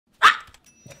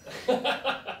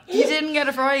You didn't get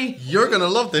it right. You're gonna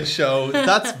love this show.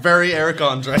 That's very Eric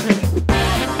Andre.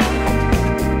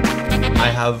 I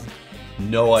have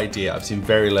no idea. I've seen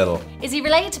very little. Is he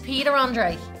related to Peter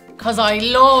Andre? Because I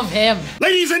love him.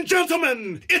 Ladies and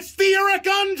gentlemen, it's the Eric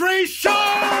Andre Show!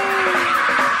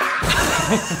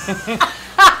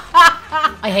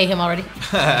 I hate him already.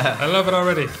 I love it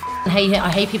already. I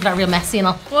hate people that are real messy and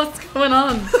all. What's going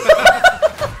on?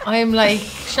 I'm like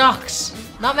shocked.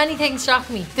 Not many things shock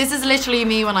me. This is literally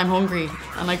me when I'm hungry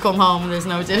and I come home and there's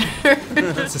no dinner.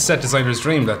 It's a set designer's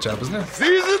dream, that job, isn't it?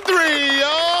 Season 3,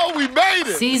 oh, we made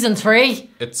it! Season 3.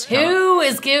 It's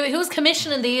Who's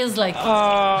commissioning these? Like,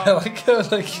 I like how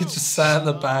like you just sat in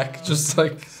the back, just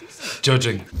like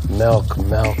judging. Milk,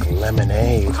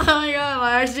 lemonade. Oh my god,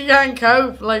 I actually can't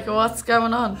cope. Like, what's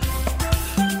going on?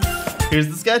 Here's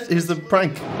the sketch. Here's the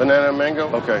prank. Banana and mango?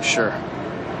 Okay, sure.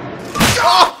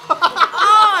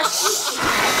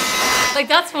 like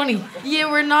that's funny. You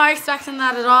were not expecting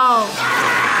that at all.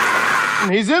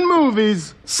 He's in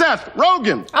movies. Seth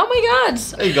Rogen. Oh my god.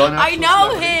 There you go. I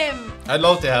know him. I'd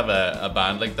love to have a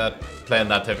band like that, playing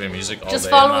that type of music all Just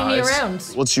day. following me around.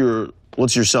 What's your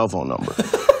cell phone number?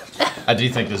 I do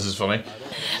think this is funny.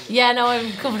 Yeah, no,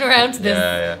 I'm coming around to this.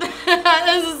 Yeah.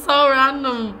 This is so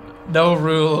random. No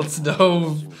rules,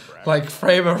 no like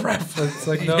frame of reference,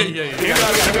 like no. You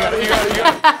got it.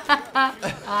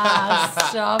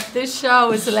 Stop. This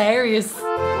show is hilarious.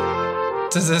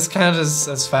 Does this count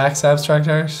as facts abstract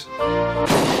art?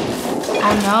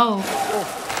 Oh no.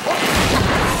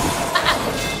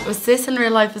 Was this in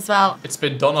real life as well? It's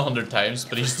been done 100 times,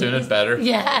 but he's doing it better.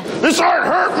 Yeah. This art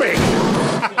hurt me!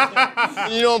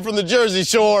 You know him from the Jersey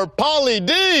Shore, Pauly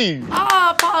D!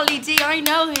 Ah, Pauly D, I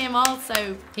know him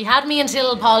also. He had me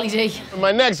until Pauly D.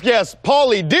 My next guest,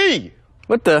 Pauly D!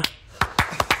 What the?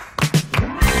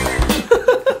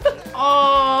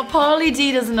 Oh, Pauly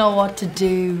D doesn't know what to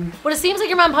do. But it seems like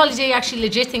your man Pauly D actually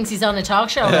legit thinks he's on a talk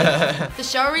show. The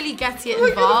show really gets you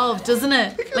involved, doesn't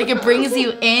it? Like it brings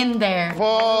you in there.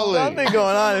 Pauly! Something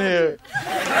going on here.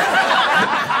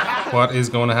 What is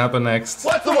going to happen next?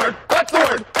 What's the word? What's the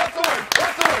word? What's the word?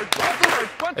 What's the word? What's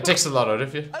the word? It takes a lot out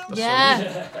of you.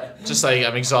 Yeah. Just like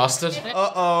I'm exhausted.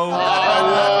 Uh-oh. I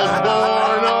was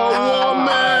born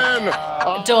a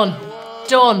woman!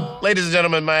 Done. Ladies and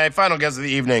gentlemen, my final guest of the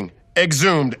evening,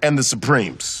 Exhumed and the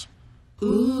Supremes.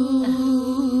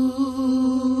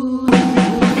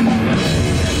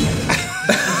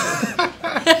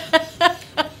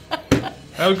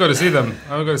 I would go to see them.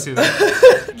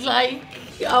 Like,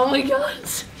 oh my god.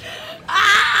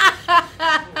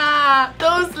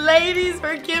 Those ladies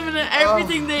were giving it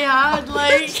everything they had.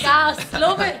 Like, Gas.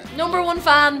 Love it. #1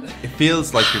 fan. It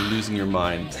feels like you're losing your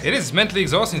mind. It is mentally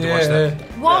exhausting to watch that.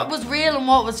 what was real and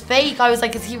what was fake? I was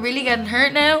like, is he really getting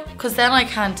hurt now? Because then I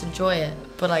can't enjoy it,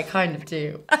 but I kind of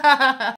do.